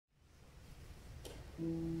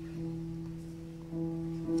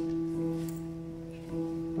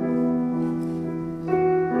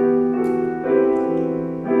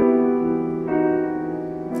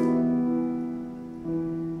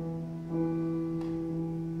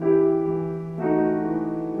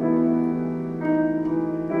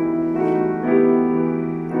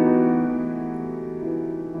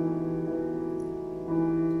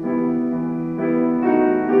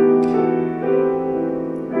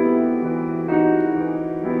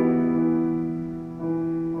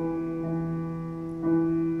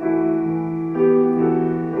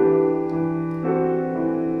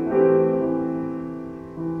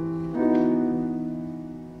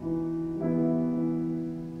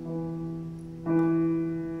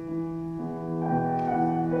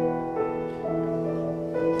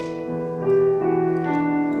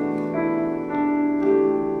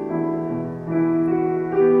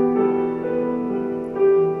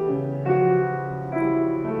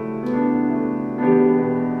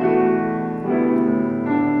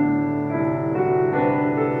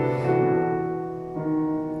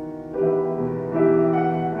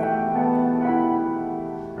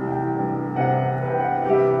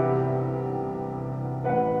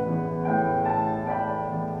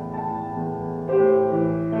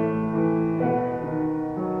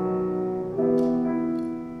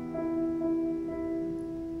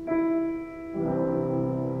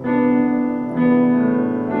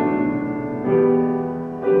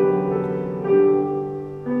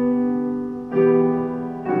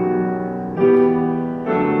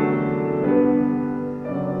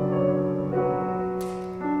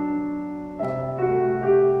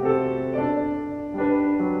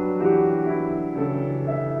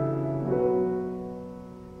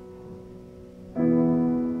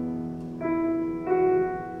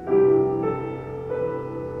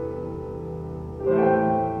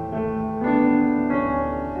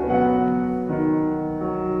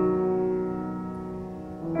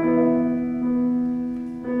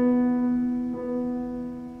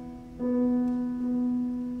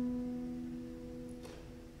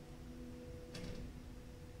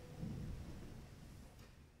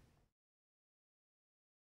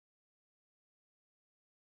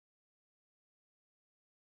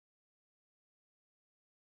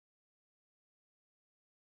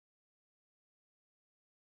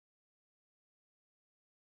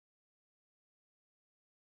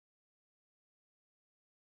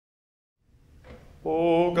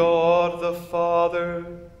O God the Father,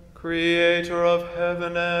 creator of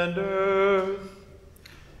heaven and earth,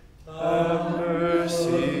 have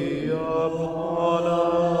mercy upon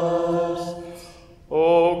us.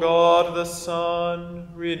 O God the Son,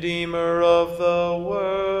 Redeemer of the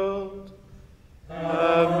world,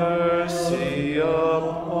 have mercy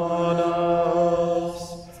upon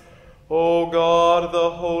us. O God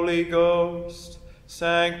the Holy Ghost,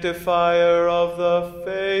 sanctifier of the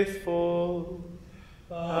faithful,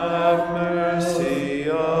 have mercy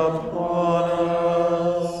upon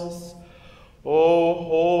us. O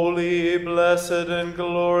holy, blessed, and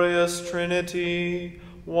glorious Trinity,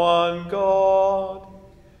 one God,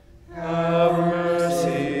 have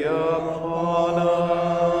mercy upon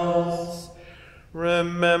us.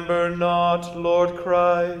 Remember not, Lord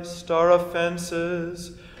Christ, our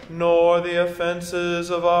offenses, nor the offenses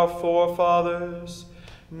of our forefathers,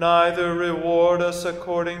 neither reward us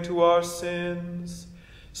according to our sins.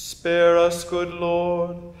 Spare us, good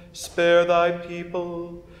Lord, spare thy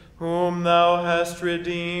people, whom thou hast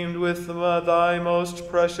redeemed with thy most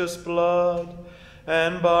precious blood,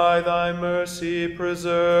 and by thy mercy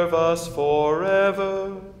preserve us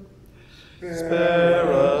forever.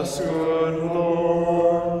 Spare us, good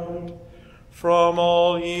Lord, from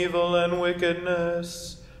all evil and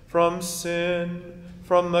wickedness, from sin,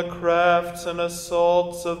 from the crafts and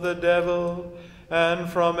assaults of the devil, and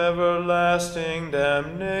from everlasting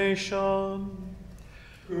damnation.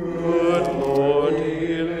 Good Lord,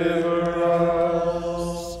 deliver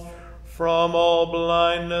us from all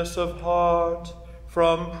blindness of heart,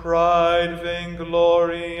 from pride,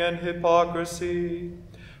 vainglory, and hypocrisy,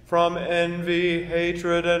 from envy,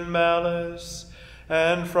 hatred, and malice,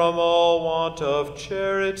 and from all want of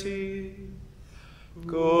charity.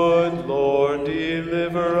 Good Lord,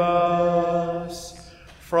 deliver us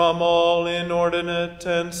from all inordinate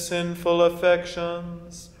and sinful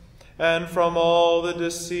affections, and from all the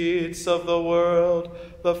deceits of the world,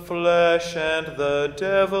 the flesh, and the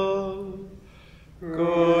devil.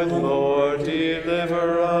 Good Lord,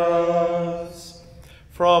 deliver us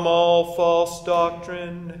from all false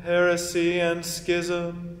doctrine, heresy, and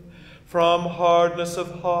schism, from hardness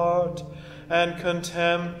of heart, and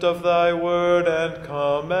contempt of thy word and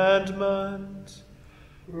commandment.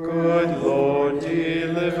 Good Lord,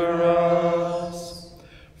 deliver us.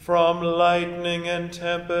 From lightning and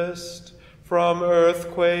tempest, from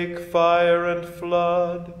earthquake, fire, and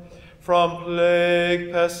flood, from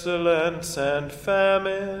plague, pestilence, and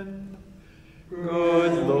famine.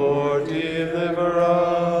 Good Lord, deliver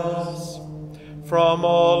us. From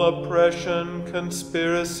all oppression,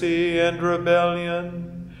 conspiracy, and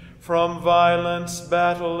rebellion, from violence,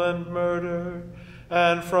 battle, and murder,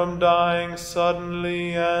 and from dying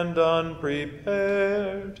suddenly and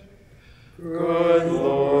unprepared. Good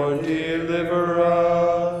Lord, deliver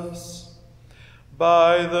us.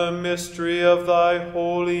 By the mystery of thy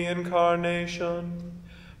holy incarnation,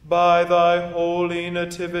 by thy holy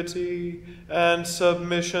nativity and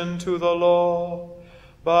submission to the law,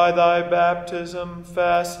 by thy baptism,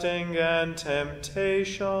 fasting, and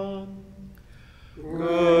temptation,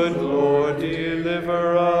 good Lord,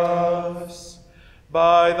 deliver us.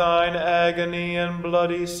 By thine agony and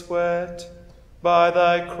bloody sweat, by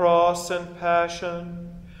thy cross and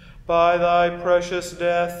passion, by thy precious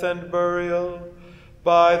death and burial,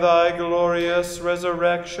 by thy glorious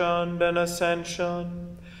resurrection and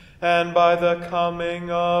ascension, and by the coming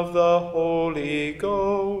of the Holy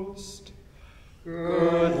Ghost,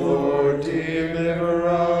 good Lord, deliver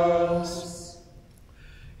us.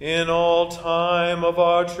 In all time of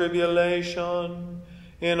our tribulation,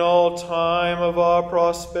 in all time of our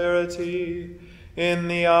prosperity, in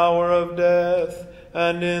the hour of death,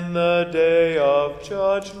 and in the day of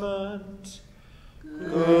judgment,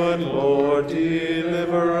 good Lord,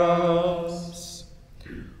 deliver us.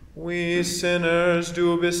 We sinners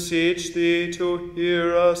do beseech thee to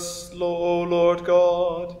hear us, O Lord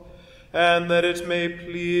God, and that it may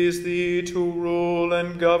please thee to rule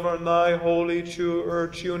and govern thy holy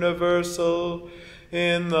Church universal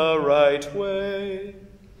in the right way.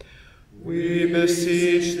 We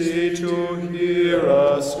beseech thee to hear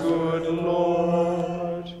us, good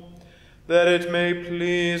Lord, that it may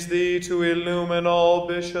please thee to illumine all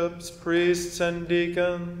bishops, priests, and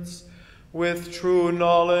deacons with true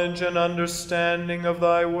knowledge and understanding of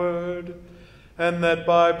thy word, and that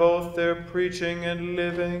by both their preaching and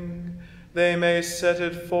living they may set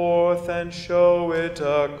it forth and show it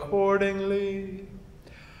accordingly.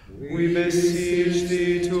 We beseech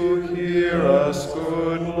thee to hear us,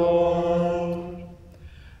 good Lord,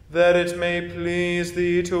 that it may please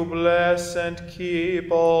thee to bless and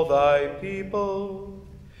keep all thy people.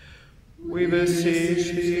 We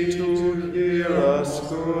beseech thee to hear us,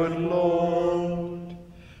 good Lord,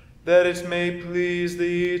 that it may please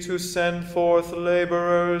thee to send forth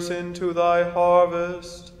laborers into thy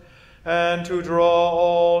harvest, and to draw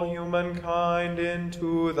all humankind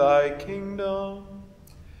into thy kingdom.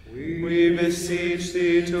 We beseech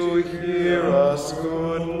thee to hear us,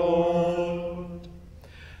 good Lord,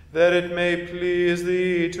 that it may please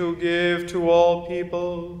thee to give to all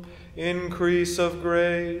people increase of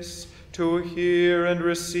grace, to hear and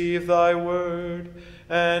receive thy word,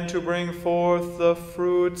 and to bring forth the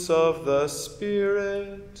fruits of the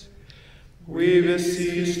Spirit. We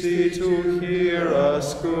beseech thee to hear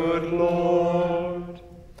us, good Lord,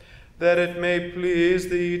 that it may please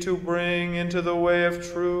thee to bring into the way of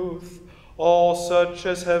truth all such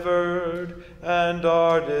as have erred and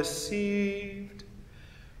are deceived.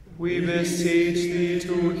 We beseech thee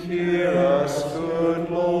to hear us, good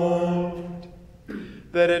Lord,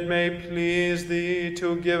 that it may please thee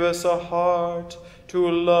to give us a heart to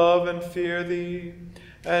love and fear thee,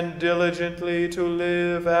 and diligently to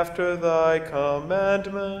live after thy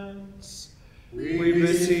commandments. We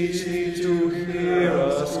beseech thee to hear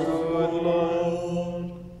us, good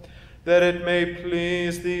Lord, that it may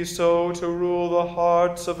please thee so to rule the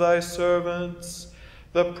hearts of thy servants,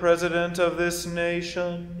 the President of this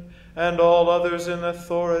nation, and all others in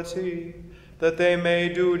authority, that they may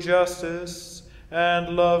do justice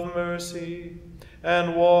and love mercy,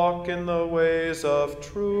 and walk in the ways of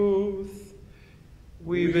truth.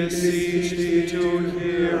 We beseech thee to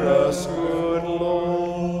hear us, good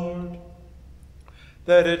Lord,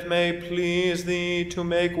 that it may please thee to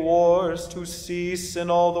make wars to cease in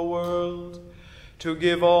all the world, to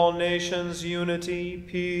give all nations unity,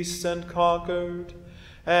 peace, and concord,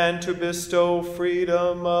 and to bestow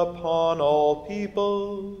freedom upon all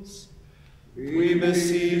peoples. We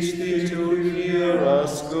beseech thee to hear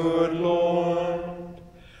us, good Lord,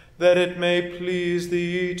 that it may please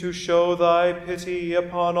thee to show thy pity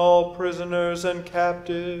upon all prisoners and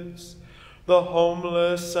captives, the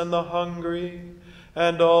homeless and the hungry,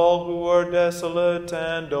 and all who are desolate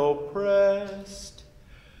and oppressed.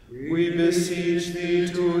 We beseech thee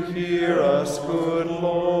to hear us, good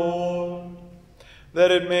Lord,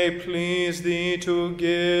 that it may please thee to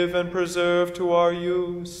give and preserve to our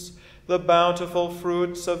use the bountiful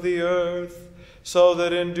fruits of the earth, so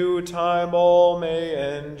that in due time all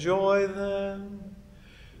may enjoy them.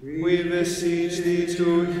 We beseech thee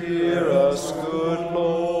to hear us, good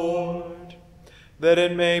Lord, that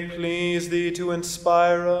it may please thee to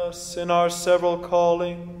inspire us in our several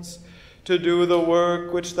callings, to do the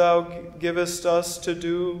work which thou givest us to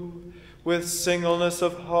do, with singleness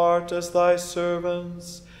of heart as thy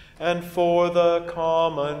servants, and for the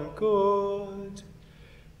common good.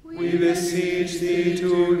 We beseech thee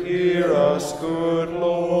to hear us, good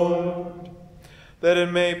Lord, that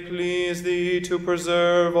it may please thee to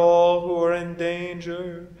preserve all who are in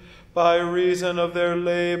danger by reason of their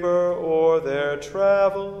labor or their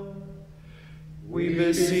travel. We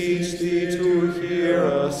beseech thee to hear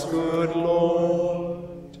us, good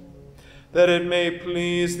Lord, that it may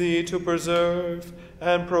please thee to preserve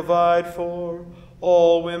and provide for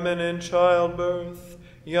all women in childbirth,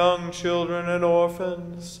 young children and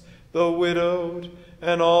orphans, the widowed,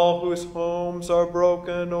 and all whose homes are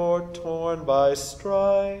broken or torn by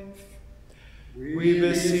strife. We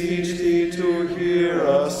beseech thee to hear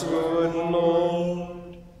us, good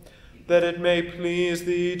Lord, that it may please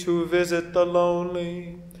thee to visit the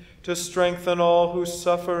lonely, to strengthen all who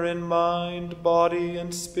suffer in mind, body,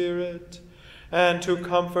 and spirit, and to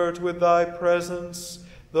comfort with thy presence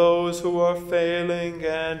those who are failing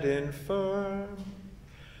and infirm.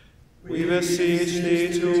 We beseech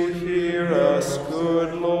thee to hear us,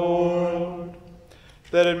 good Lord,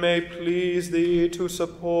 that it may please thee to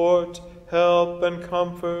support, help, and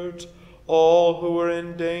comfort all who are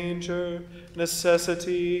in danger,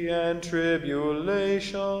 necessity, and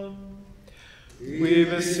tribulation. We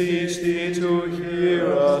beseech thee to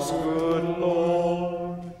hear us, good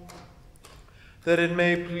Lord, that it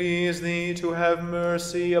may please thee to have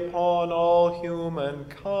mercy upon all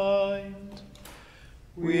humankind.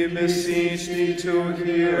 We beseech thee to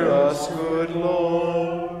hear us, good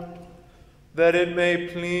Lord, that it may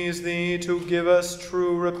please thee to give us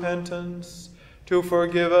true repentance, to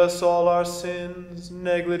forgive us all our sins,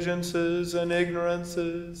 negligences, and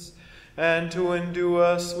ignorances, and to endue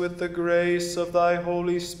us with the grace of thy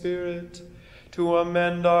Holy Spirit, to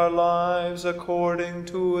amend our lives according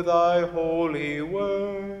to thy holy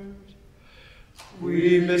word.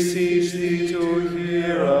 We beseech thee to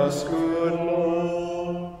hear us, good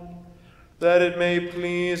Lord, that it may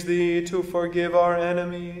please thee to forgive our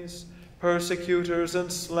enemies, persecutors,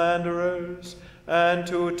 and slanderers, and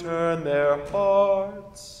to turn their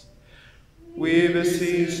hearts. We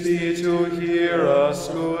beseech thee to hear us,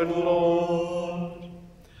 good Lord,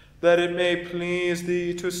 that it may please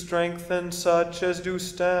thee to strengthen such as do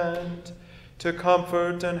stand, to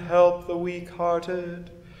comfort and help the weak-hearted,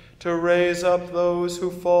 to raise up those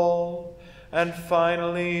who fall, and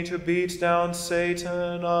finally to beat down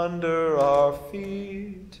Satan under our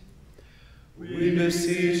feet. We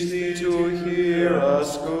beseech thee to hear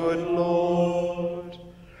us, good Lord,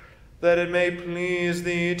 that it may please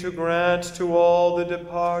thee to grant to all the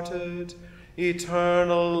departed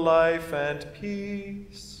eternal life and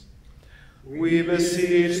peace. We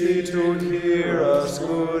beseech thee to hear us,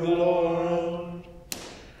 good Lord,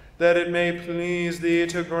 that it may please thee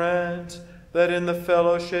to grant that in the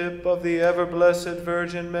fellowship of the ever-blessed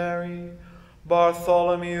Virgin Mary,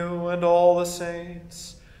 Bartholomew, and all the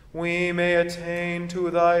saints, we may attain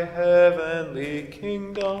to thy heavenly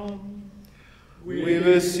kingdom. We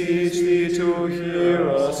beseech thee to hear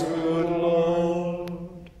us, good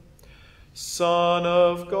Lord. Son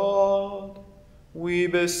of God, we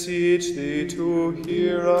beseech thee to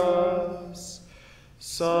hear us.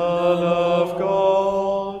 Son of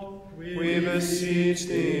God, we beseech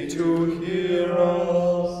thee to hear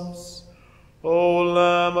us. O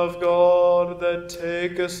Lamb of God, that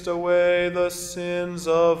takest away the sins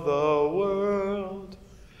of the world,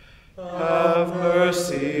 have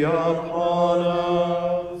mercy upon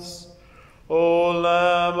us. O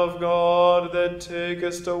Lamb of God, that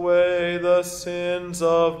takest away the sins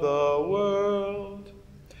of the world,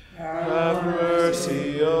 have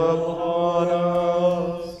mercy upon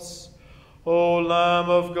us. O Lamb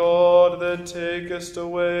of God, that takest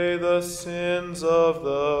away the sins of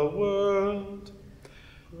the world,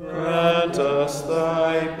 grant us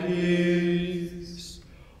thy peace.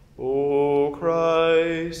 O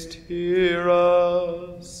Christ, hear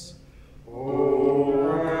us. O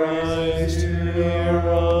Christ, hear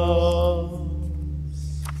us.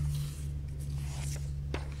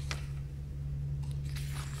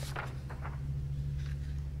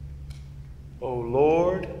 O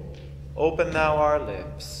Lord, open thou our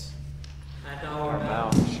lips, and our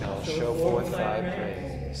mouth shall show forth thy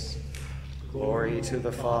praise. Glory to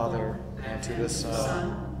the Father, and to the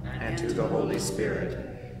Son, and to the Holy Spirit,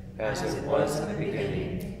 as it was in the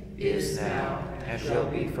beginning, is now, and will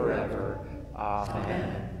be forever.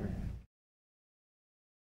 Amen.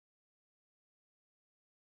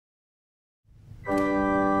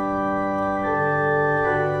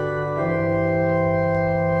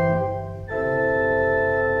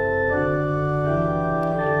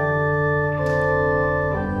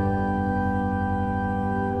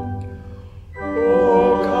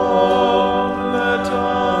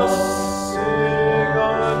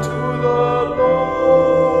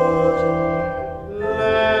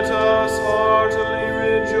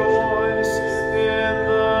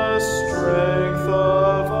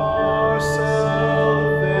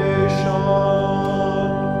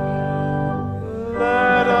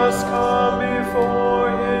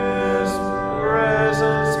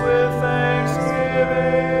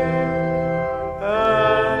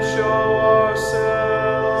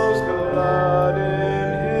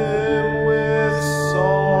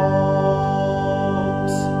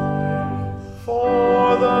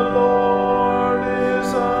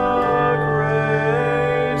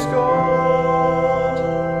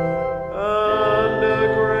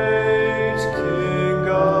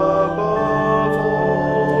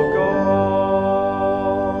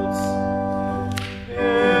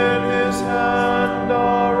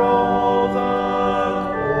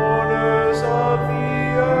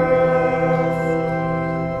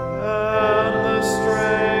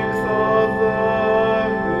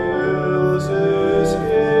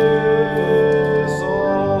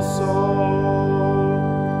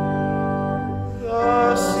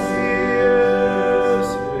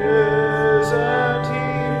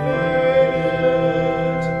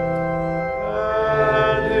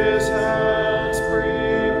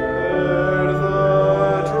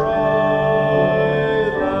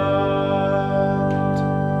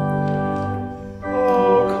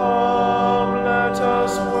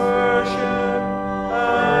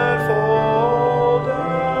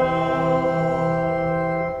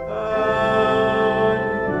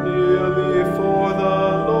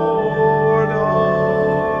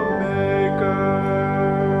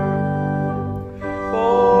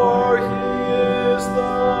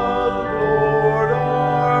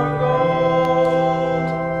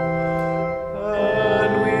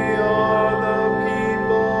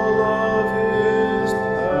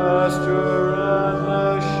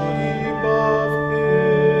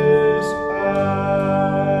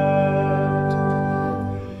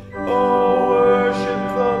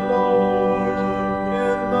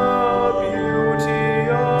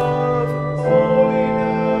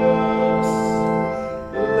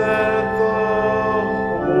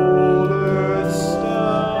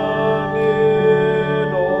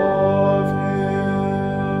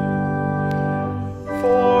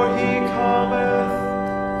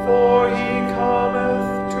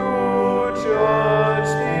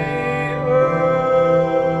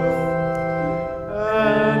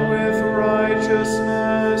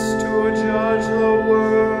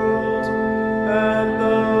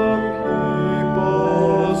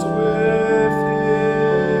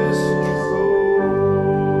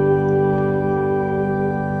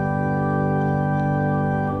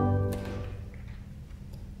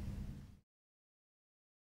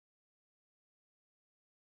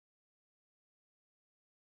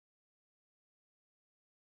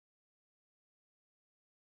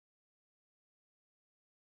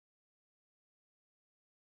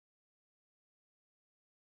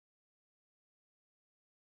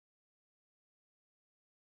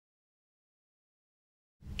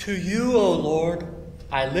 To you, O Lord,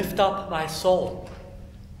 I lift up my soul.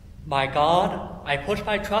 My God, I put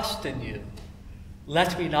my trust in you.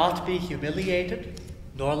 Let me not be humiliated,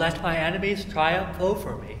 nor let my enemies triumph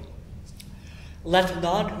over me. Let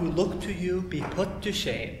none who look to you be put to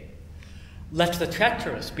shame. Let the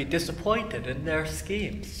treacherous be disappointed in their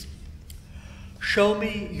schemes. Show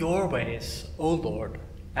me your ways, O Lord,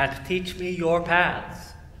 and teach me your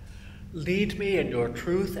paths. Lead me in your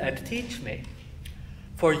truth and teach me.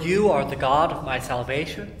 For you are the God of my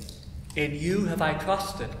salvation. In you have I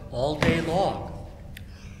trusted all day long.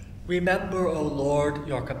 Remember, O Lord,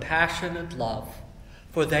 your compassion and love,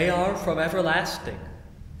 for they are from everlasting.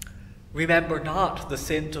 Remember not the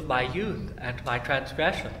sins of my youth and my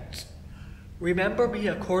transgressions. Remember me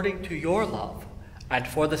according to your love, and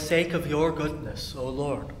for the sake of your goodness, O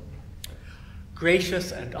Lord.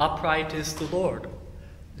 Gracious and upright is the Lord.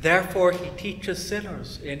 Therefore he teaches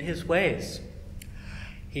sinners in his ways.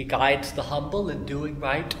 He guides the humble in doing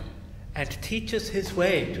right, and teaches his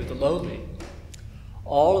way to the lowly.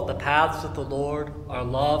 All of the paths of the Lord are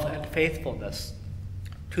love and faithfulness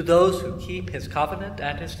to those who keep his covenant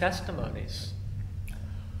and his testimonies.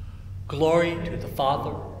 Glory to the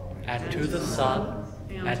Father, and to the Son,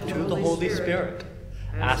 and to the Holy Spirit,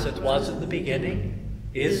 as it was in the beginning,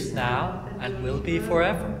 is now, and will be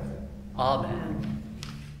forever. Amen.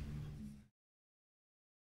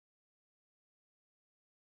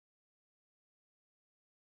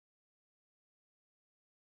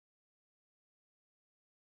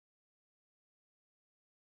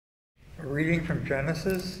 A reading from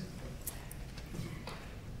Genesis.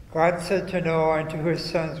 God said to Noah and to his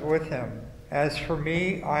sons with him, "As for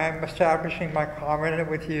me, I am establishing my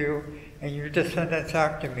covenant with you and your descendants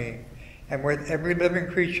after me, and with every living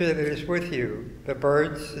creature that is with you, the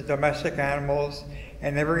birds, the domestic animals,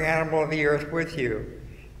 and every animal of the earth with you,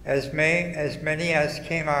 as many as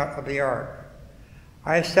came out of the ark.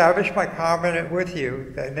 I establish my covenant with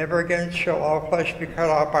you, that never again shall all flesh be cut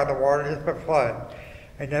off by the waters of a flood,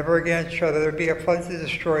 and never again shall there be a flood to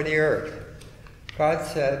destroy the earth." God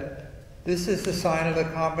said, "This is the sign of the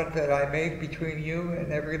covenant that I make between you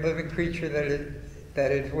and every living creature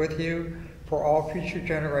that is with you for all future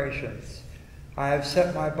generations. I have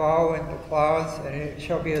set my bow in the clouds, and it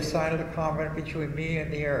shall be a sign of the covenant between me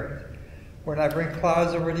and the earth. When I bring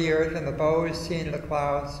clouds over the earth and the bow is seen in the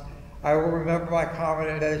clouds, I will remember my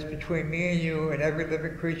covenant that is between me and you and every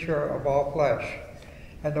living creature of all flesh.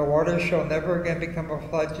 And the waters shall never again become a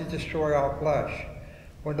flood to destroy all flesh.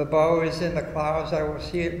 When the bow is in the clouds, I will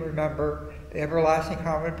see it and remember the everlasting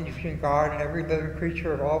covenant between God and every living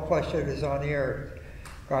creature of all flesh that is on the earth."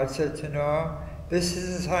 God said to Noah, "This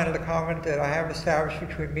is the sign of the covenant that I have established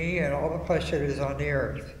between me and all the flesh that is on the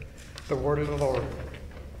earth." The word of the Lord.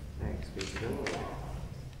 Thanks be to the Lord.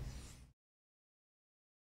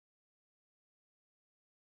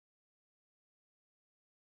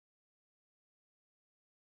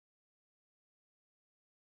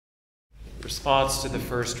 Response to the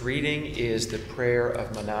first reading is the prayer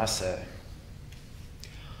of Manasseh.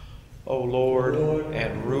 O Lord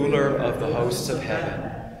and ruler of the hosts of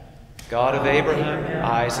heaven, God of Abraham,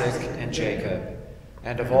 Isaac, and Jacob,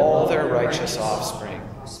 and of all their righteous offspring,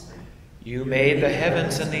 you made the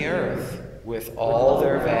heavens and the earth with all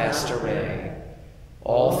their vast array.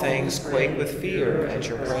 All things quake with fear at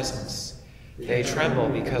your presence. They tremble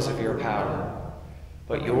because of your power.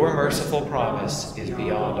 But your merciful promise is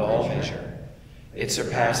beyond all measure. It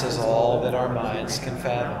surpasses all that our minds can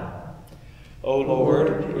fathom. O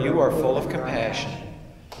Lord, you are full of compassion,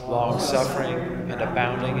 long-suffering, and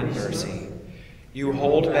abounding in mercy. You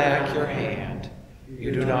hold back your hand.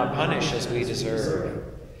 You do not punish as we deserve.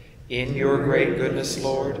 In your great goodness,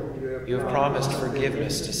 Lord, you have promised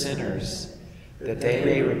forgiveness to sinners, that they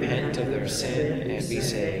may repent of their sin and be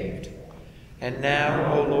saved. And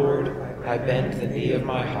now, O Lord, I bend the knee of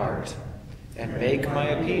my heart and make my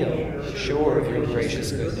appeal, sure of your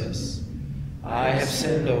gracious goodness. I have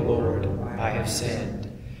sinned, O Lord, I have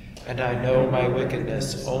sinned, and I know my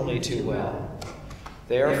wickedness only too well.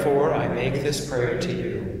 Therefore I make this prayer to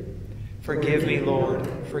you. Forgive me, Lord,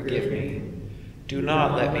 forgive me. Do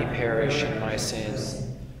not let me perish in my sins,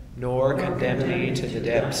 nor condemn me to the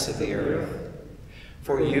depths of the earth.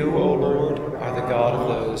 For you, O Lord, are the God of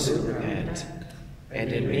those who repent,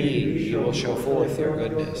 and in me you will show forth your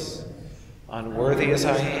goodness. Unworthy as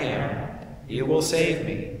I am, you will save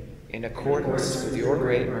me in accordance with your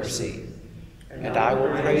great mercy, and I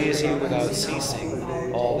will praise you without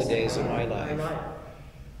ceasing all the days of my life.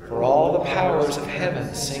 For all the powers of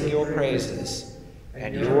heaven sing your praises,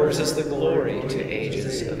 and yours is the glory to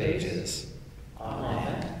ages of ages.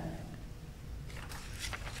 Amen.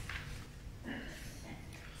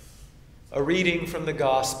 A reading from the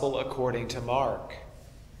Gospel according to Mark.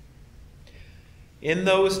 In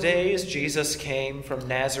those days, Jesus came from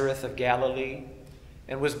Nazareth of Galilee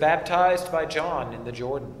and was baptized by John in the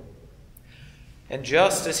Jordan. And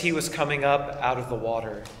just as he was coming up out of the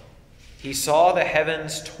water, he saw the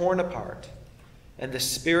heavens torn apart and the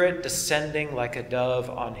Spirit descending like a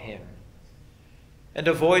dove on him. And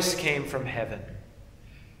a voice came from heaven,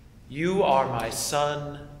 "You are my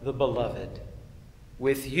Son, the Beloved.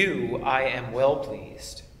 With you I am well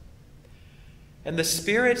pleased." And the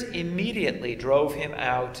Spirit immediately drove him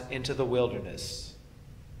out into the wilderness.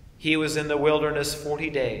 He was in the wilderness 40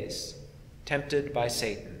 days, tempted by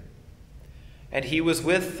Satan. And he was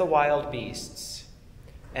with the wild beasts,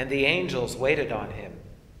 and the angels waited on him.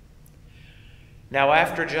 Now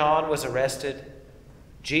after John was arrested,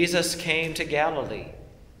 Jesus came to Galilee,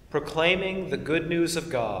 proclaiming the good news of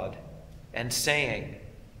God, and saying,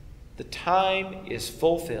 "The time is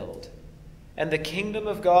fulfilled, and the kingdom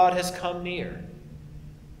of God has come near.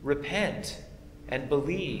 Repent and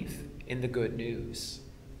believe in the good news.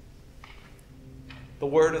 The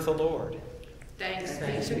word of the Lord. Thanks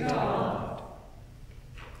be to God.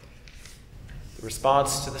 The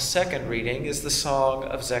response to the second reading is the Song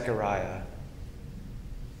of Zechariah.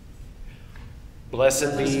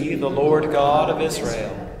 Blessed be the Lord God of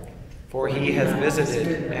Israel, for he hath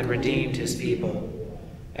visited and redeemed his people,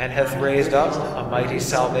 and hath raised up a mighty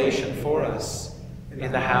salvation for us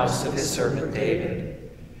in the house of his servant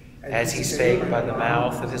David, as he spake by the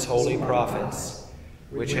mouth of his holy prophets,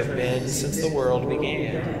 which have been since the world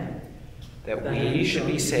began, that we should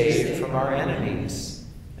be saved from our enemies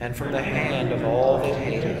and from the hand of all that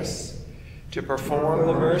hate us, to perform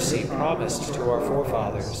the mercy promised to our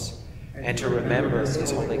forefathers, and to remember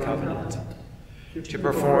his holy covenant, to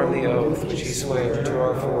perform the oath which he sware to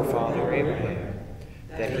our forefather Abraham,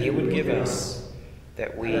 that he would give us,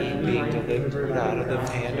 that we, being delivered out of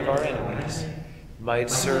the hand of our enemies, might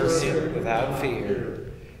serve him without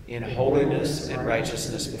fear, in holiness and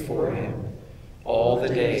righteousness before him, all the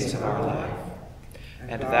days of our life.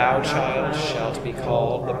 And thou, child, shalt be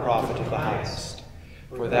called the prophet of the highest,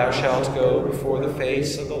 for thou shalt go before the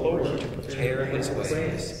face of the Lord to prepare his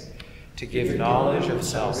ways, to give knowledge of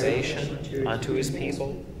salvation unto his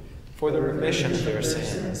people, for the remission of their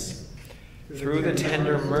sins, through the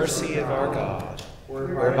tender mercy of our God,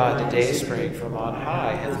 whereby the dayspring from on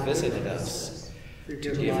high hath visited us,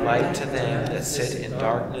 to give light to them that sit in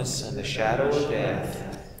darkness and the shadow of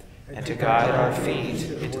death, and to guide our feet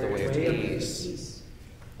into the way of peace.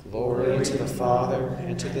 Glory to the Father,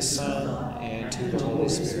 and to the Son, and to the Holy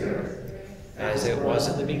Spirit, as it was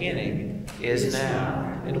in the beginning, is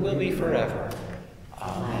now, and will be forever.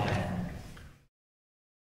 Amen.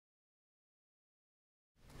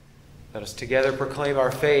 Let us together proclaim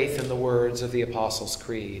our faith in the words of the Apostles'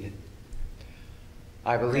 Creed.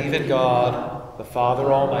 I believe in God, the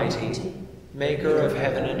Father Almighty, maker of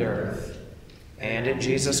heaven and earth, and in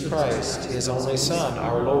Jesus Christ, his only Son,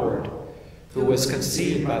 our Lord, who was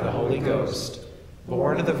conceived by the Holy Ghost,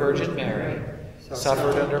 born of the Virgin Mary,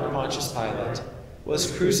 suffered under Pontius Pilate,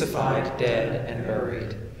 was crucified, dead, and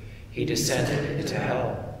buried. He descended into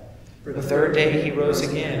hell. The third day he rose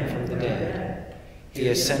again from the dead. He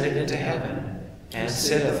ascended into heaven, and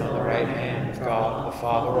sitteth on the right hand of God the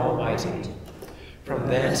Father Almighty. From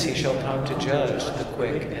thence he shall come to judge the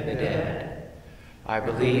quick and the dead. I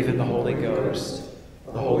believe in the Holy Ghost,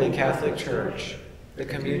 the Holy Catholic Church, the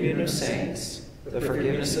communion of saints, the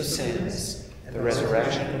forgiveness of sins, the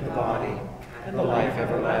resurrection of the body, and the life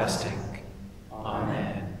everlasting.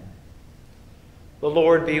 Amen. The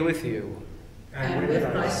Lord be with you. And with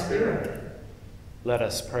thy spirit. Let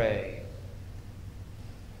us pray.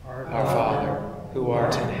 Our Father, who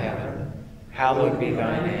art in heaven, hallowed be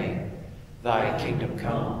thy name. Thy kingdom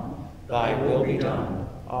come, thy will be done,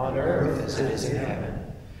 on earth as it is in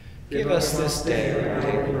heaven. Give us this day our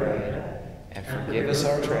daily bread, and forgive us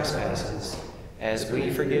our trespasses, as we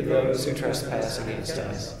forgive those who trespass against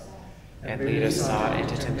us. And lead us not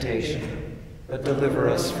into temptation, but deliver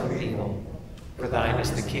us from evil. For thine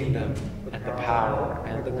is the kingdom, and the power,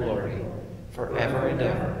 and the glory, forever and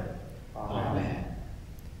ever. Amen.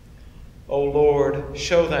 O Lord,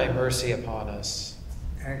 show thy mercy upon us,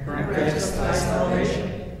 And grant us thy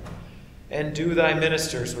salvation, and do thy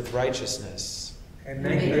ministers with righteousness, and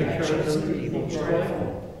make thy chosen people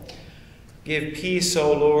joyful. Give peace,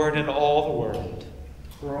 O Lord, in all the world.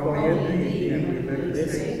 For only in thee can we live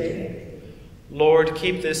this day, Lord,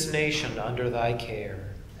 keep this nation under thy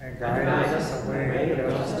care. and guide us in the way of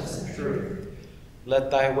justice and truth. Let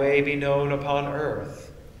thy way be known upon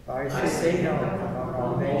earth. Thy sake known among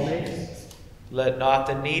all nations, Let not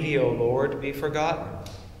the needy, O Lord, be forgotten.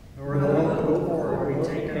 nor the poor we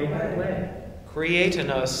take no way. Create in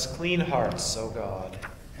us clean hearts, O God.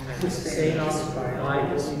 And sustain us by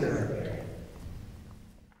thy Spirit.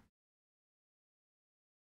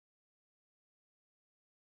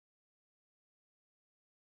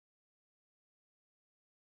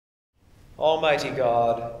 Almighty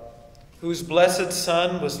God, whose blessed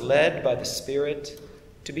Son was led by the Spirit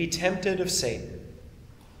to be tempted of Satan,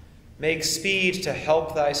 make speed to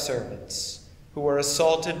help thy servants who are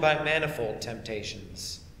assaulted by manifold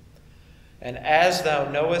temptations. And as thou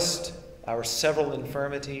knowest our several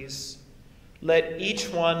infirmities, let each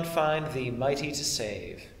one find thee mighty to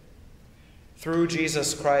save. Through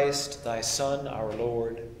Jesus Christ, thy Son, our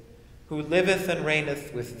Lord, who liveth and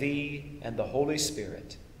reigneth with thee and the Holy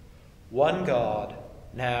Spirit, one God,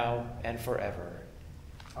 now and forever.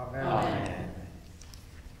 Amen. Amen.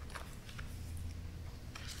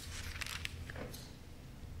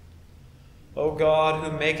 O God,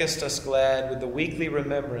 who makest us glad with the weekly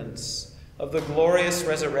remembrance of the glorious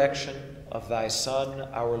resurrection of thy Son,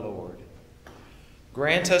 our Lord.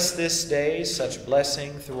 Grant us this day such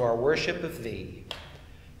blessing through our worship of thee,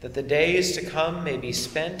 that the days to come may be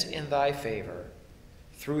spent in thy favor,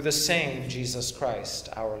 through the same Jesus Christ,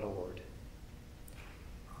 our Lord.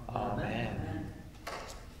 Amen.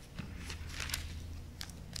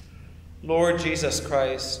 Lord Jesus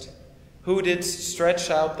Christ, who didst stretch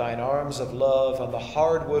out thine arms of love on the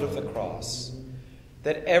hard wood of the cross,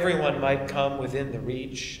 that everyone might come within the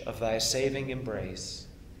reach of thy saving embrace,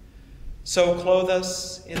 so clothe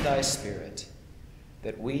us in thy Spirit,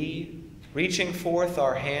 that we, reaching forth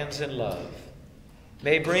our hands in love,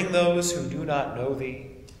 may bring those who do not know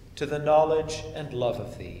thee to the knowledge and love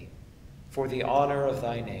of thee, for the honor of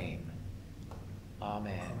thy name.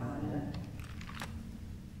 Amen. Amen.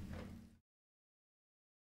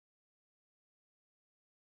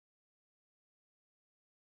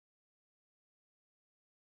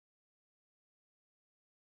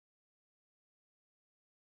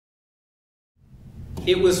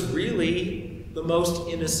 It was really the most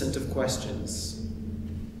innocent of questions.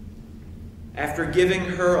 After giving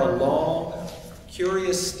her a long,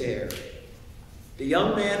 curious stare, the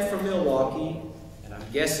young man from Milwaukee, and I'm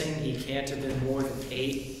guessing he can't have been more than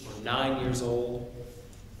 8 or 9 years old,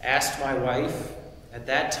 asked my wife, at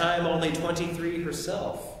that time only 23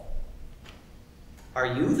 herself, "Are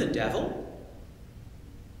you the devil?"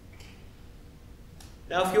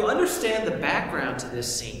 Now, if you understand the background to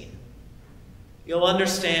this scene, you'll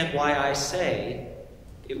understand why I say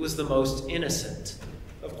it was the most innocent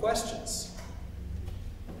of questions.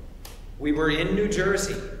 We were in New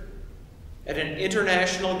Jersey at an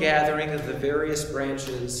international gathering of the various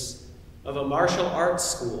branches of a martial arts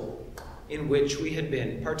school in which we had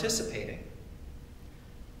been participating.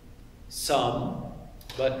 Some,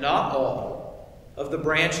 but not all, of the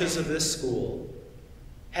branches of this school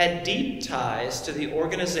had deep ties to the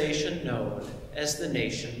organization known as the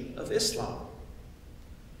Nation of Islam.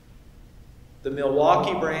 The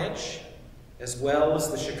Milwaukee branch, as well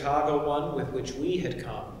as the Chicago one with which we had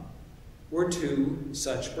come, were 2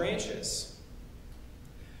 such branches.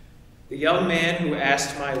 The young man who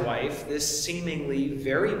asked my wife this seemingly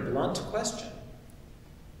very blunt question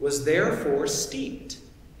was therefore steeped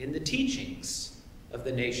in the teachings of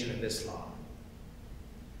the Nation of Islam.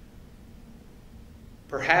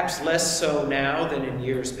 Perhaps less so now than in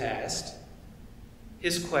years past,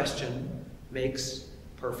 his question makes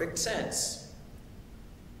perfect sense.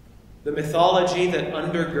 The mythology that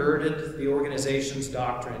undergirded the organization's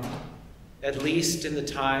doctrine, at least in the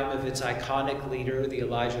time of its iconic leader, the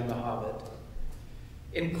Elijah Muhammad,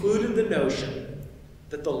 included the notion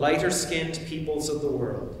that the lighter-skinned peoples of the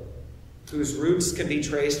world, whose roots can be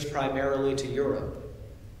traced primarily to Europe,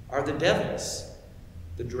 are the devils,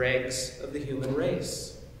 the dregs of the human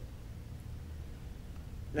race.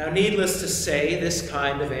 Now, needless to say, this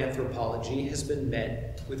kind of anthropology has been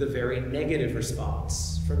met with a very negative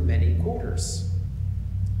response from many quarters.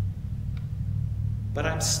 But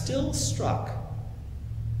I'm still struck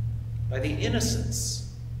by the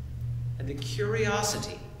innocence and the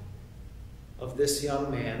curiosity of this young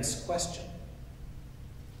man's question.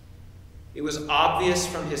 It was obvious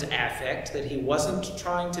from his affect that he wasn't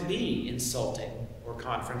trying to be insulting or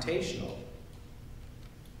confrontational.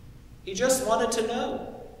 He just wanted to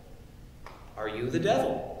know, are you the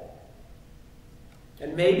devil?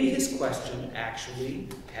 And maybe his question actually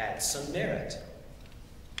had some merit.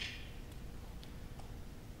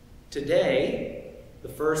 Today, the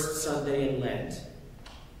first Sunday in Lent,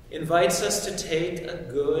 invites us to take a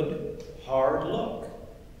good, hard look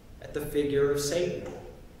at the figure of Satan,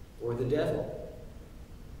 or the devil.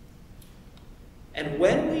 And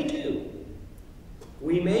when we do,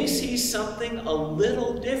 we may see something a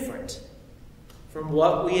little different from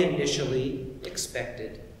what we initially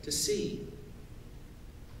expected to see.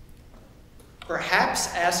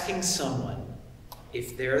 Perhaps asking someone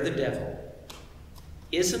if they're the devil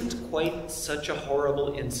isn't quite such a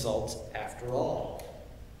horrible insult after all.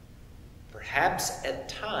 Perhaps at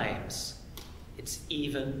times it's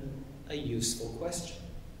even a useful question.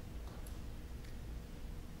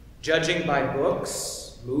 Judging by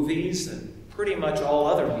books, movies, and pretty much all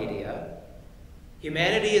other media,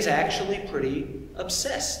 humanity is actually pretty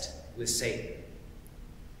obsessed with Satan.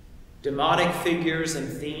 Demonic figures and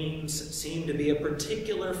themes seem to be a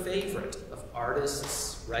particular favorite of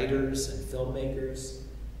artists, writers, and filmmakers,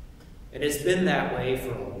 and it's been that way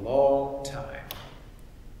for a long time.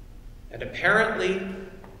 And apparently,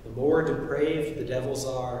 the more depraved the devils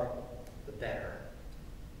are, the better.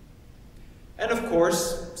 And of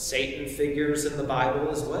course, Satan figures in the Bible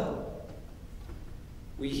as well.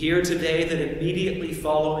 We hear today that immediately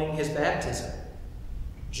following his baptism,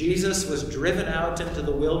 Jesus was driven out into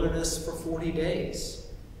the wilderness for 40 days,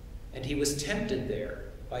 and he was tempted there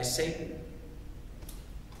by Satan.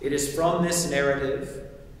 It is from this narrative,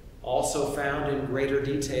 also found in greater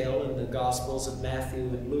detail in the Gospels of Matthew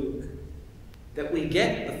and Luke, that we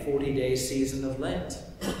get the 40-day season of Lent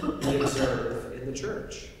we observe in the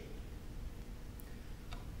church.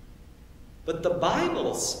 But the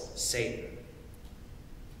Bible's Satan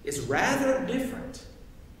is rather different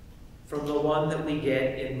from the one that we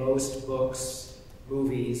get in most books,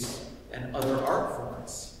 movies, and other art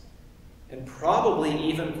forms, and probably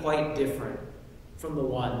even quite different from the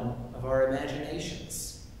one of our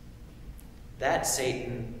imaginations. That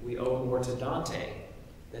Satan we owe more to Dante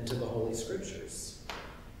than to the Holy Scriptures.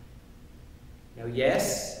 Now,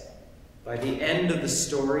 yes, by the end of the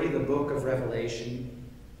story, the book of Revelation,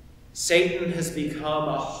 Satan has become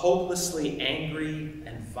a hopelessly angry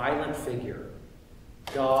and violent figure,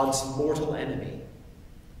 God's mortal enemy.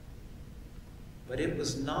 But it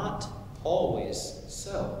was not always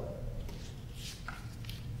so.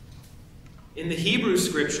 In the Hebrew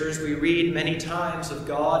Scriptures, we read many times of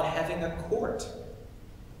God having a court,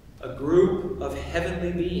 a group of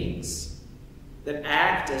heavenly beings that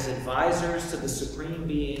act as advisors to the Supreme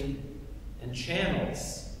Being and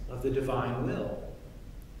channels of the divine will.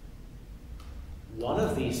 One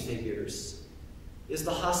of these figures is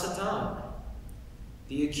the Hasatan,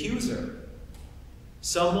 the accuser,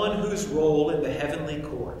 someone whose role in the heavenly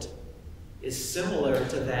court is similar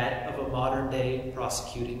to that of a modern-day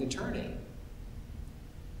prosecuting attorney.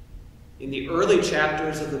 In the early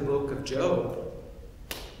chapters of the book of Job,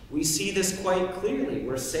 we see this quite clearly,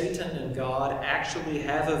 where Satan and God actually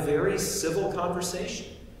have a very civil conversation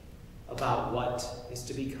about what is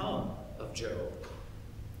to become of Job.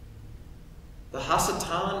 The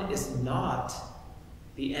Hasatan is not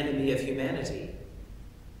the enemy of humanity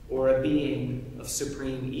or a being of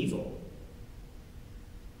supreme evil.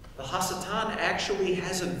 The Hasatan actually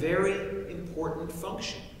has a very important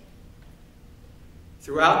function.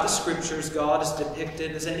 Throughout the Scriptures, God is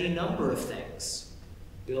depicted as any number of things: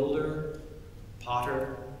 builder,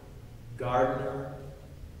 potter, gardener,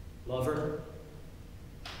 lover.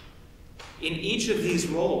 In each of these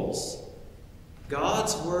roles,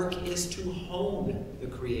 God's work is to hone the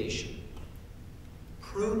creation,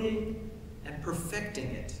 pruning and perfecting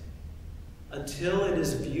it until it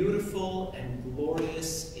is beautiful and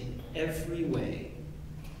glorious in every way.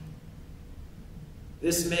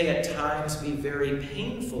 This may at times be very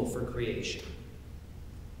painful for creation,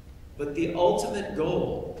 but the ultimate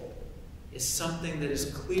goal is something that is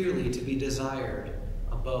clearly to be desired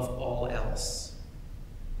above all else.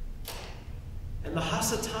 And the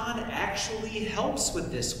Hasatan actually helps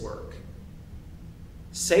with this work.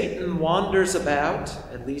 Satan wanders about,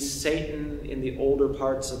 at least Satan in the older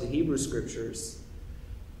parts of the Hebrew Scriptures,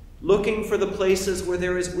 looking for the places where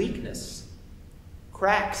there is weakness,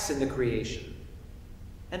 cracks in the creation,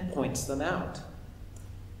 and points them out.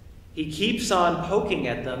 He keeps on poking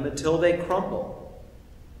at them until they crumble.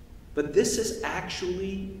 But this is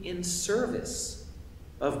actually in service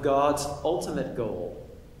of God's ultimate goal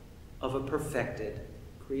of a perfected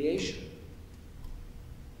creation.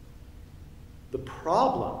 The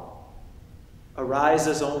problem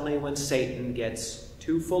arises only when Satan gets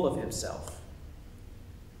too full of himself.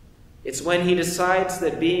 It's when he decides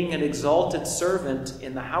that being an exalted servant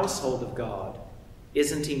in the household of God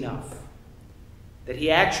isn't enough, that he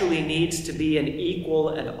actually needs to be an equal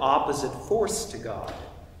and opposite force to God.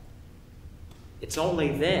 It's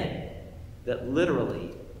only then that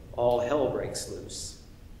literally all hell breaks loose.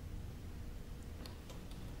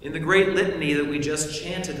 In the great litany that we just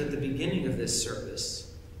chanted at the beginning of this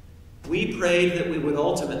service, we prayed that we would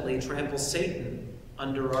ultimately trample Satan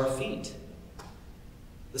under our feet.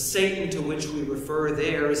 The Satan to which we refer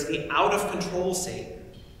there is the out-of-control Satan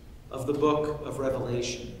of the book of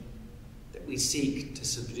Revelation that we seek to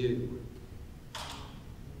subdue.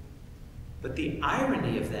 But the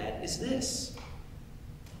irony of that is this: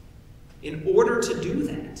 in order to do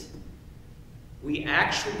that, we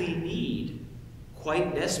actually need,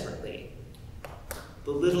 quite desperately,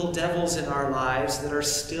 the little devils in our lives that are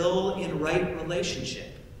still in right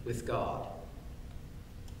relationship with God.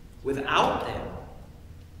 Without them,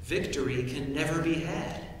 victory can never be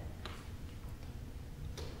had.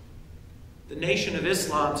 The Nation of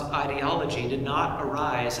Islam's ideology did not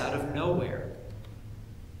arise out of nowhere.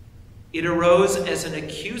 It arose as an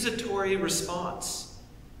accusatory response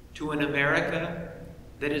to an America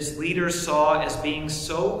that its leaders saw as being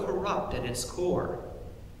so corrupt at its core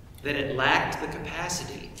that it lacked the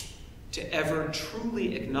capacity to ever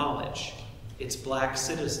truly acknowledge its black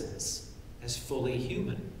citizens as fully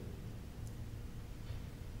human.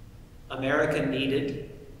 America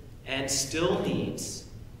needed and still needs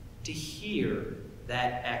to hear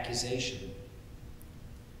that accusation.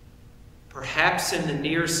 Perhaps in the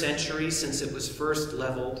near century since it was first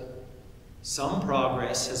leveled, some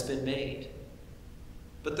progress has been made,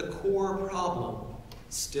 but the core problem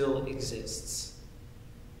still exists.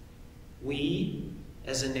 We,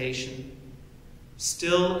 as a nation,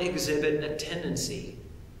 still exhibit a tendency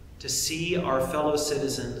to see our fellow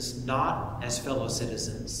citizens not as fellow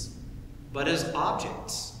citizens, but as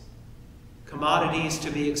objects, commodities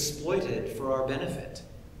to be exploited for our benefit.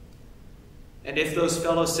 And if those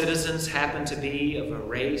fellow citizens happen to be of a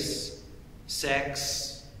race,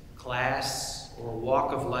 sex, class, or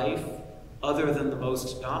walk of life other than the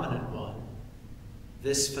most dominant one,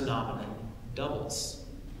 this phenomenon doubles.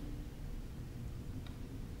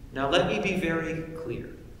 Now let me be very clear.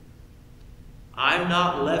 I'm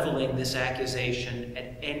not leveling this accusation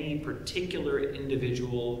at any particular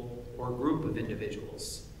individual or group of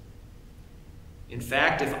individuals. In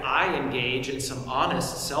fact, if I engage in some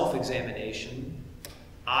honest self-examination,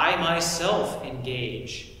 I myself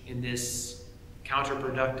engage in this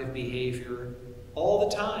counterproductive behavior all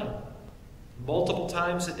the time, multiple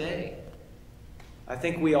times a day. I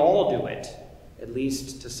think we all do it, at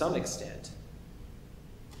least to some extent.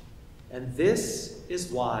 And this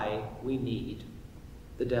is why we need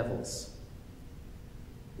the devils.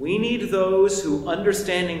 We need those who,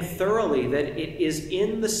 understanding thoroughly that it is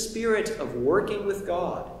in the spirit of working with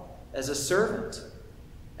God as a servant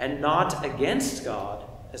and not against God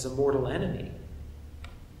as a mortal enemy,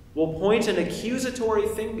 will point an accusatory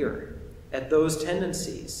finger at those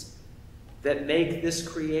tendencies that make this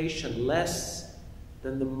creation less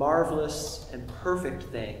than the marvelous and perfect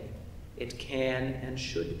thing it can and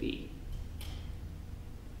should be.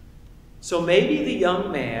 So maybe the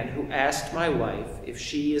young man who asked my wife if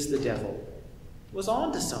she is the devil was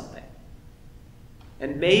on to something.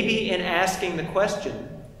 And maybe in asking the question,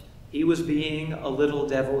 he was being a little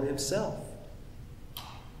devil himself.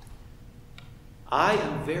 I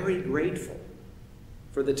am very grateful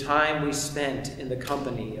for the time we spent in the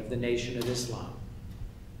company of the Nation of Islam,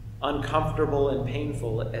 uncomfortable and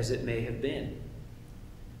painful as it may have been.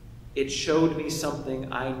 It showed me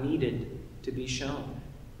something I needed to be shown.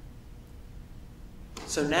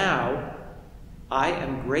 So now, I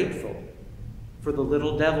am grateful for the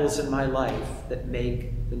little devils in my life that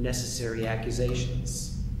make the necessary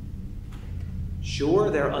accusations. Sure,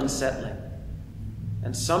 they're unsettling,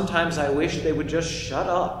 and sometimes I wish they would just shut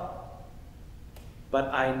up.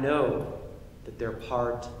 But I know that they're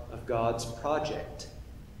part of God's project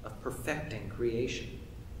of perfecting creation.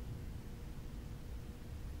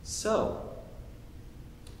 So,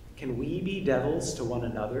 can we be devils to one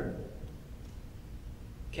another?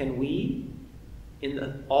 Can we,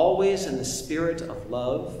 always in the spirit of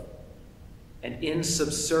love and in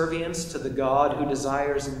subservience to the God who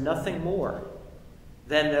desires nothing more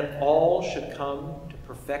than that all should come to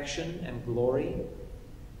perfection and glory,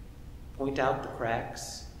 point out the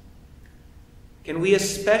cracks? Can we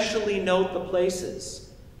especially note the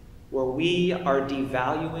places where we are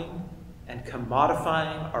devaluing and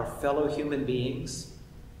commodifying our fellow human beings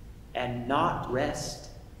and not rest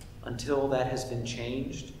until that has been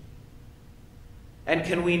changed? And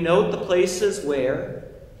can we note the places where,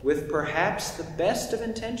 with perhaps the best of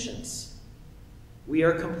intentions, we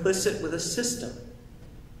are complicit with a system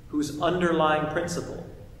whose underlying principle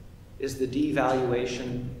is the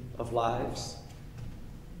devaluation of lives?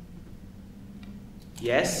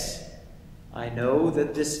 Yes, I know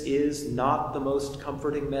that this is not the most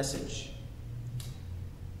comforting message,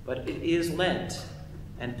 but it is Lent,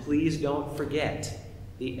 and please don't forget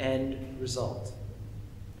the end result.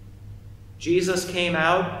 Jesus came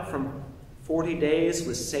out from 40 days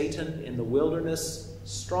with Satan in the wilderness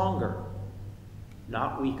stronger,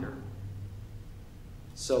 not weaker.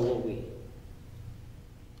 So will we.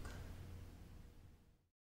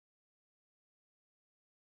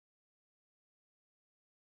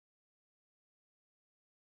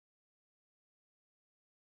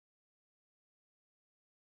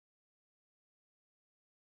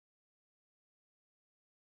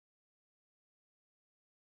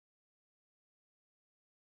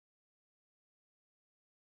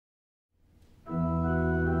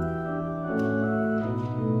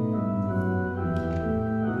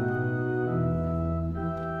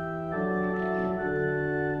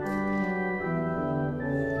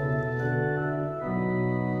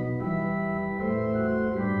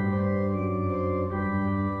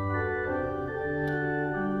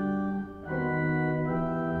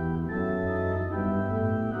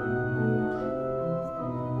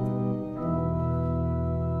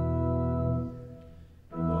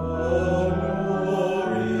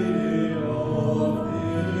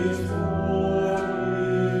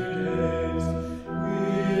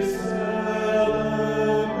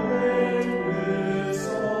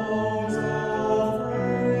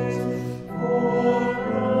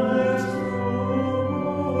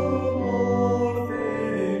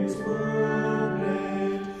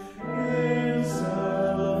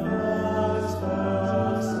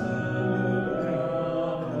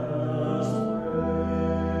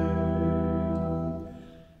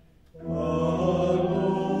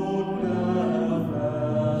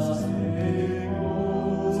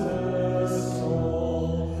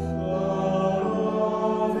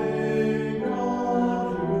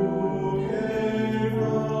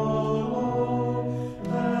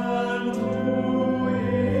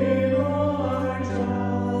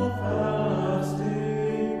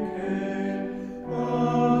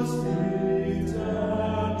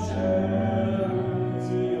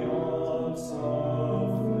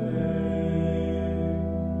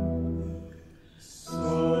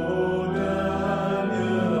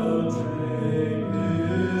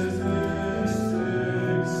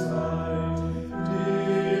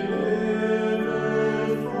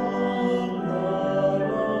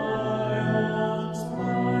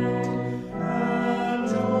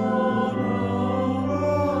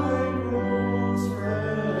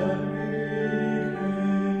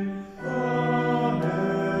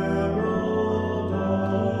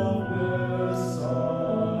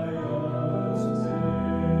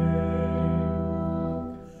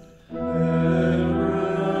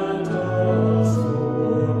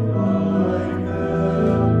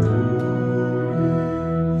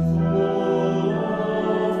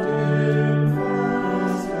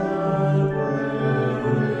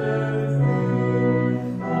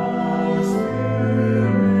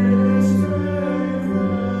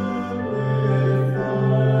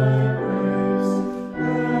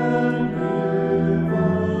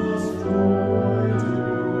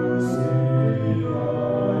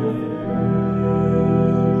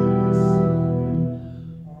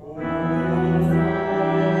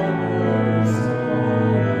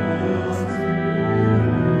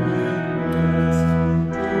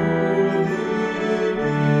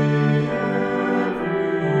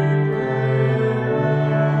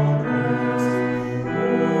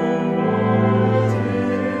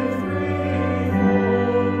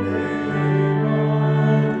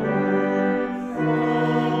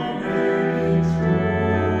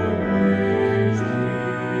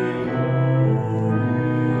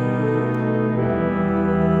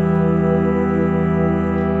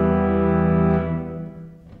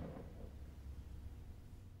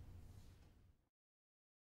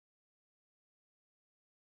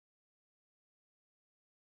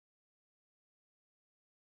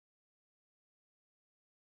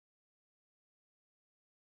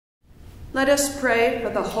 Let us pray for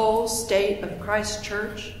the whole state of Christ's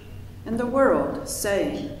church and the world,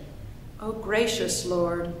 saying, O gracious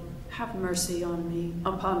Lord, have mercy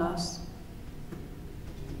upon us.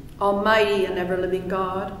 Almighty and ever-living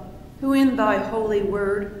God, who in thy holy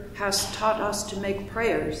word hast taught us to make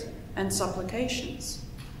prayers and supplications,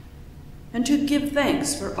 and to give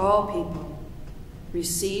thanks for all people,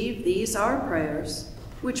 receive these our prayers,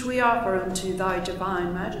 which we offer unto thy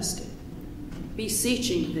divine majesty,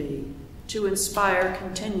 beseeching thee to inspire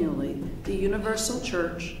continually the universal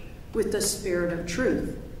church with the spirit of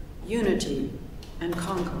truth, unity, and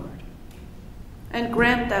concord. And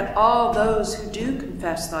grant that all those who do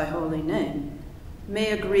confess thy holy name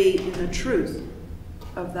may agree in the truth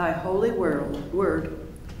of thy holy word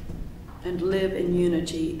and live in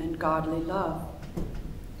unity and godly love.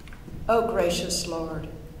 O gracious Lord,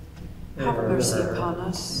 have mercy upon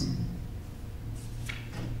us.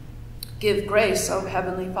 Give grace, O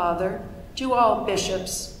Heavenly Father, to all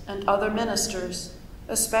bishops and other ministers,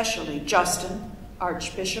 especially Justin,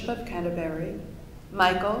 Archbishop of Canterbury,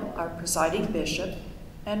 Michael, our presiding bishop,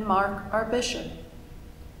 and Mark, our bishop,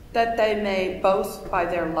 that they may both by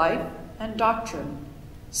their life and doctrine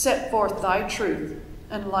set forth thy truth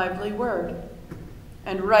and lively word,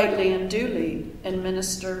 and rightly and duly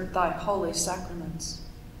administer thy holy sacraments.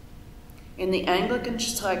 In the Anglican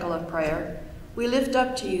cycle of prayer, we lift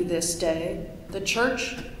up to you this day the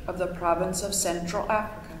Church of the province of Central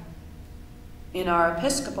Africa. In our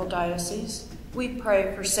Episcopal diocese, we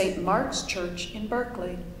pray for St. Mark's Church in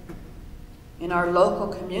Berkeley. In our local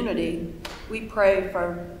community, we pray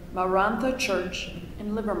for Marantha Church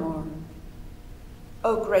in Livermore.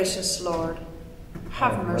 O gracious Lord,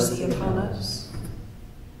 have mercy upon us.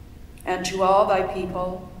 And to all thy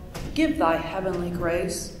people, give thy heavenly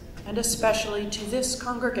grace, and especially to this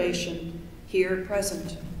congregation here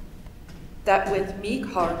present, that with meek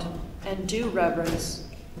heart and due reverence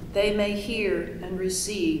they may hear and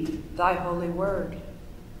receive thy holy word,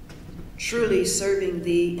 truly serving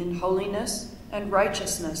thee in holiness and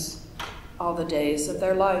righteousness all the days of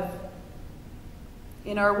their life.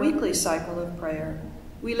 In our weekly cycle of prayer,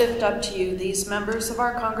 we lift up to you these members of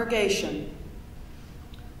our congregation.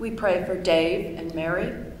 We pray for Dave and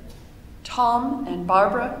Mary, Tom and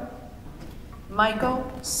Barbara,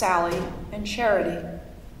 Michael, Sally, and Charity,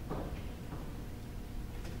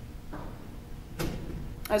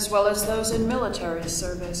 as well as those in military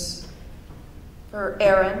service, for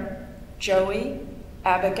Aaron, Joey,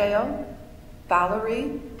 Abigail,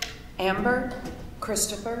 Valerie, Amber,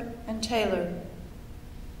 Christopher, and Taylor.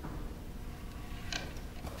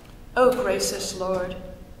 O gracious Lord,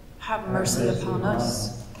 have mercy upon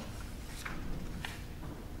us.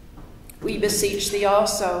 We beseech thee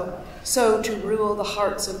also so to rule the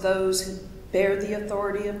hearts of those who bear the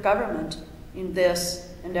authority of government in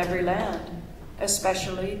this and every land,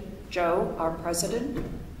 especially Joe, our president,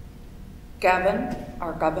 Gavin,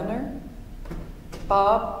 our governor,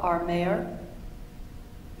 Bob, our mayor,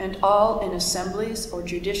 and all in assemblies or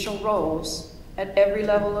judicial roles at every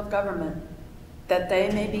level of government, that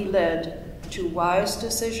they may be led to wise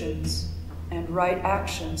decisions and right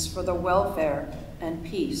actions for the welfare and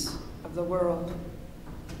peace of the world.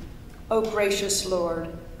 O gracious Lord,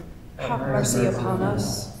 have mercy upon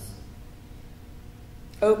us.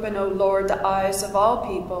 Open, O Lord, the eyes of all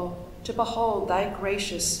people to behold thy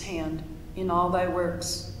gracious hand in all thy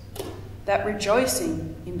works, that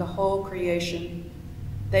rejoicing in the whole creation,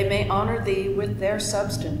 they may honor thee with their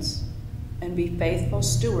substance and be faithful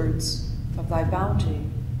stewards of thy bounty.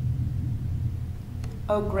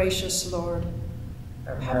 O gracious Lord,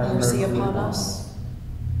 have mercy upon us.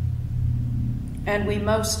 And we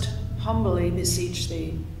most humbly beseech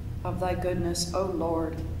thee of thy goodness, O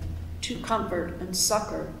Lord, to comfort and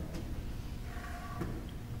succor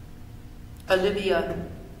Olivia,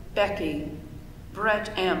 Becky,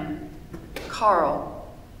 Brett M.,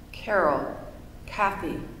 Carl, Carol,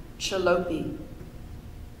 Kathy, Chalopi,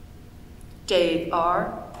 Dave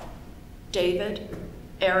R., David,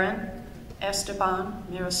 Aaron, Esteban,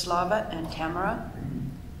 Miroslava, and Tamara,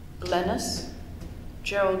 Glennis,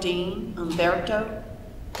 Geraldine, Umberto,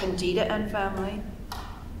 Candida and family,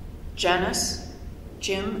 Janice,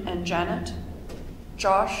 Jim and Janet,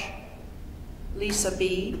 Josh, Lisa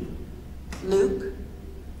B., Luke,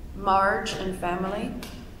 Marge and family,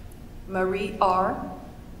 Marie R.,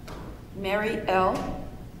 Mary L.,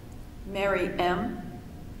 Mary M.,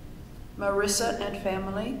 Marissa and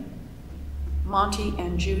family, Monty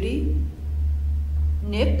and Judy,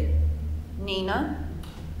 Nick, Nina,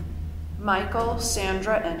 Michael,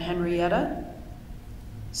 Sandra and Henrietta,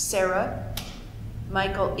 Sarah,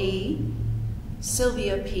 Michael E.,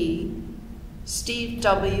 Sylvia P., Steve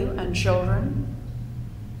W. and children,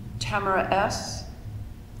 Tamara S.,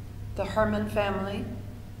 the Herman family,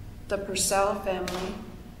 the Purcell family,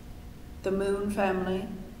 the Moon family,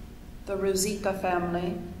 the Rosica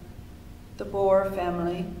family, the Boer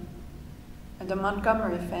family, and the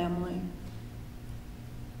Montgomery family.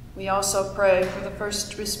 We also pray for the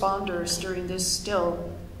first responders during this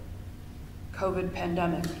still COVID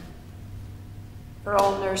pandemic, for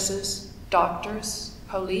all nurses, doctors,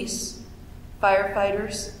 police,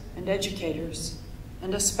 firefighters, and educators,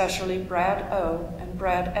 and especially Brad O. and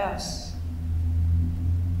Brad S.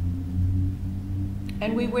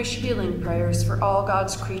 And we wish healing prayers for all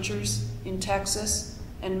God's creatures in Texas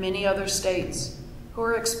and many other states who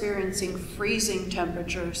are experiencing freezing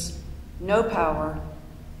temperatures, no power,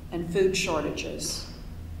 and food shortages.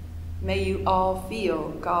 May you all feel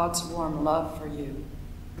God's warm love for you.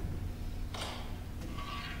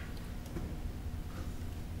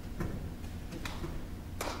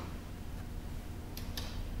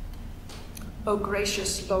 O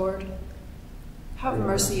gracious Lord, have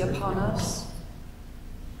mercy upon us.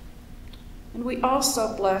 And we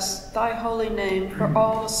also bless thy holy name for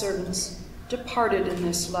all the servants departed in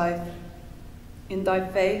this life, in thy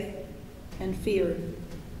faith and fear,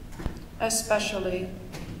 especially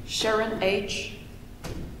Sharon H.,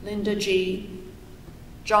 Linda G.,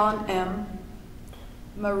 John M.,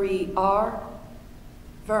 Marie R.,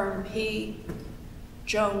 Vern P.,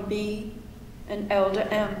 Joan B., and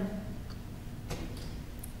Elda M.,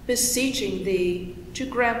 beseeching thee to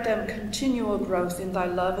grant them continual growth in thy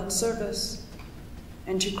love and service,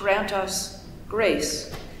 and to grant us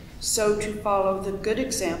grace so to follow the good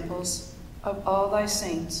examples of all thy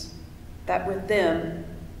saints, that with them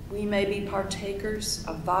we may be partakers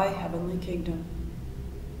of thy heavenly kingdom.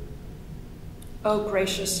 O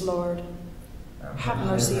gracious Lord, have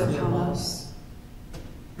mercy upon us.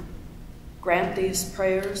 Grant these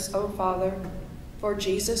prayers, O Father, for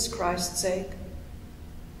Jesus Christ's sake,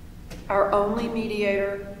 our only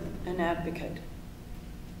mediator and advocate.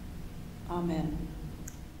 Amen.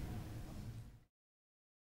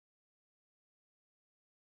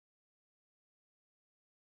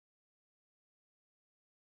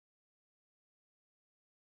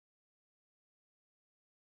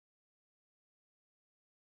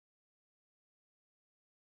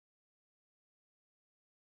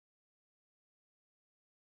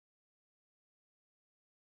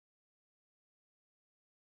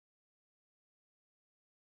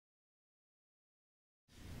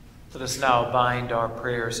 Let us now bind our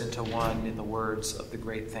prayers into one in the words of the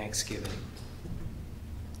great thanksgiving.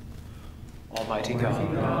 Almighty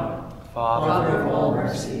God, Father of all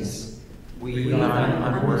mercies, we, thine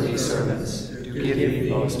unworthy servants, do give thee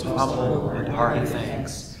most humble and hearty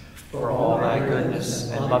thanks for all thy goodness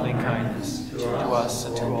and loving kindness to us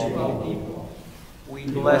and to all people. We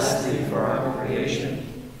bless thee for our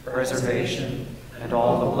creation, preservation, and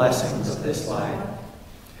all the blessings of this life,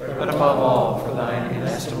 but above all for thine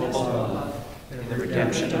inestimable love in the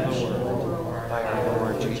redemption of the world by our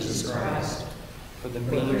Lord Jesus Christ, for the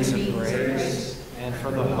means of grace and for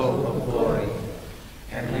the hope of glory.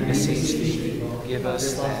 And we beseech thee, give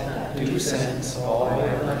us that due sense of all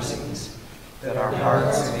thy mercies, that our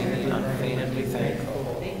hearts may be unfeignedly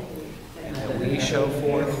thankful, and that we show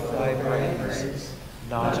forth thy praise,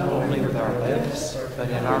 not only with our lips, but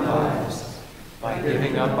in our lives, by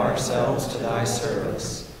giving up ourselves to thy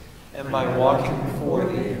service, and by walking before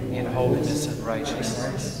thee in holiness and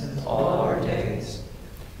righteousness all our days.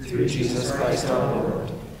 Through Jesus Christ our Lord,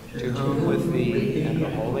 to whom with thee and the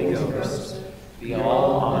Holy Ghost be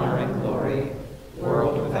all honor and glory,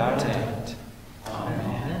 world without end.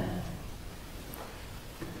 Amen.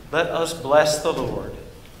 Let us bless the Lord.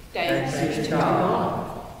 Thanks be to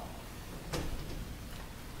God.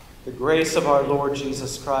 The grace of our Lord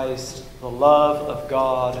Jesus Christ, the love of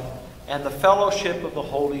God, and the fellowship of the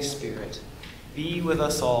Holy Spirit be with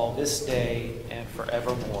us all this day and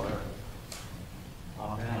forevermore.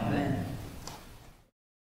 Amen.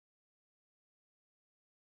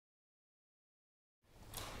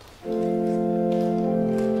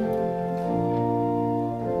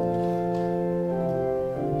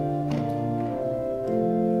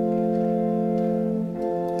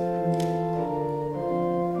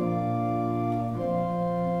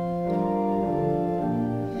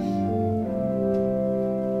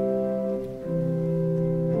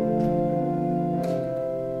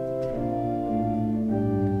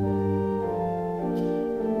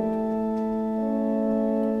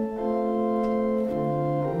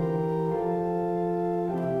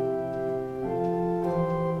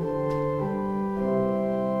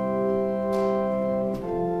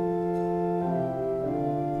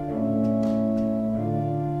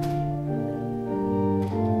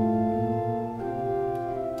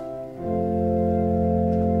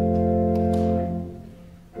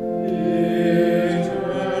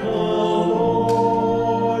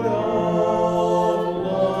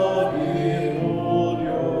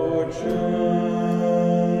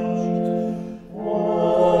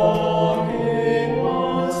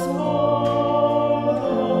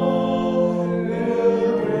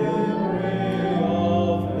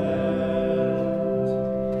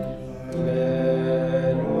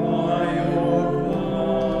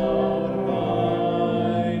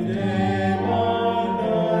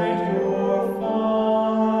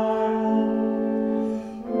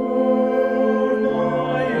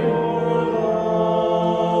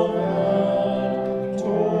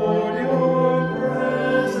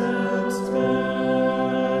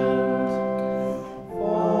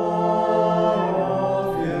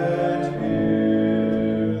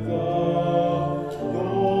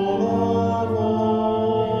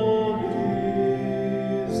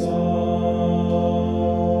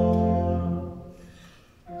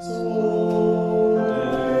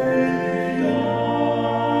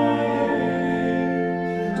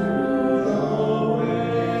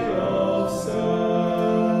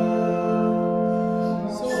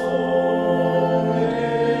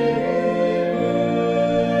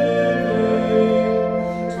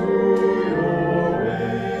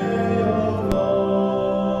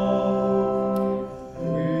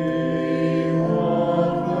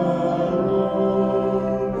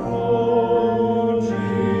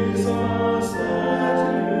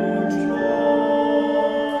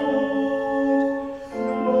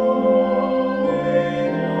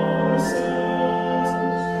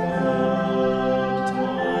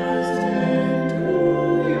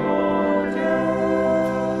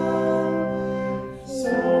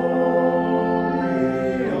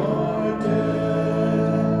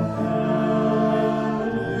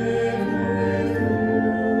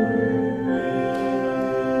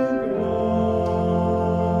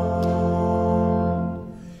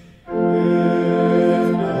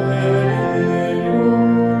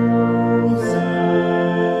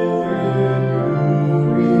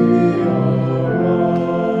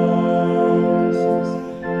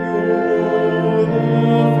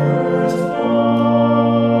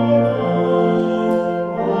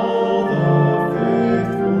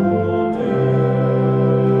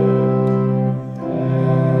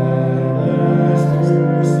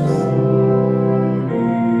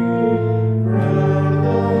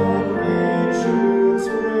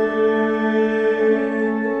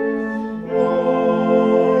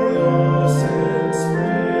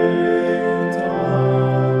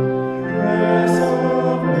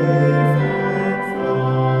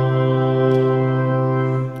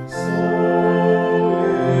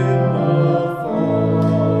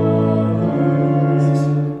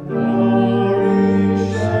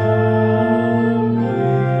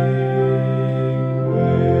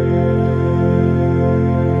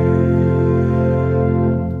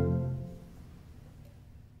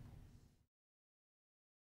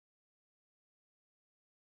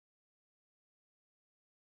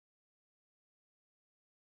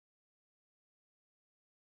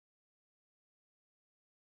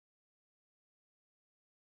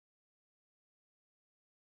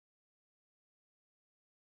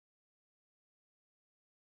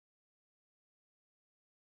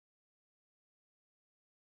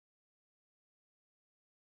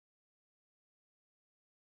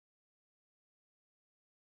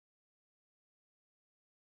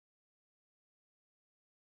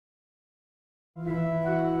 Amen.